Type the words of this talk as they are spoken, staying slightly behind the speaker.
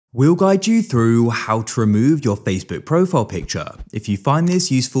We'll guide you through how to remove your Facebook profile picture. If you find this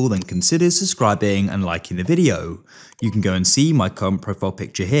useful, then consider subscribing and liking the video. You can go and see my current profile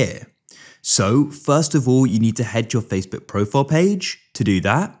picture here. So first of all, you need to head to your Facebook profile page. To do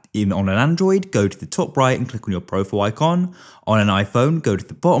that, on an Android, go to the top right and click on your profile icon. On an iPhone, go to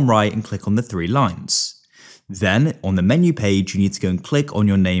the bottom right and click on the three lines. Then on the menu page, you need to go and click on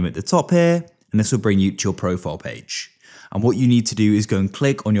your name at the top here, and this will bring you to your profile page. And what you need to do is go and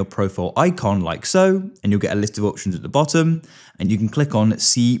click on your profile icon like so, and you'll get a list of options at the bottom, and you can click on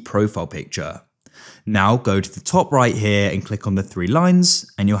See Profile Picture. Now go to the top right here and click on the three lines,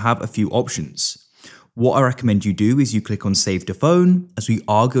 and you'll have a few options. What I recommend you do is you click on Save to Phone, as we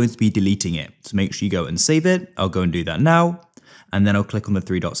are going to be deleting it. So make sure you go and save it. I'll go and do that now. And then I'll click on the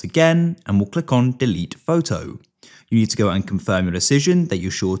three dots again, and we'll click on Delete Photo. You need to go and confirm your decision that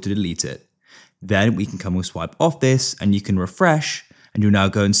you're sure to delete it. Then we can come and swipe off this and you can refresh, and you'll now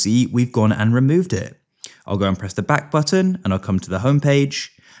go and see we've gone and removed it. I'll go and press the back button and I'll come to the home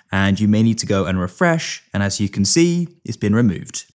page, and you may need to go and refresh, and as you can see, it's been removed.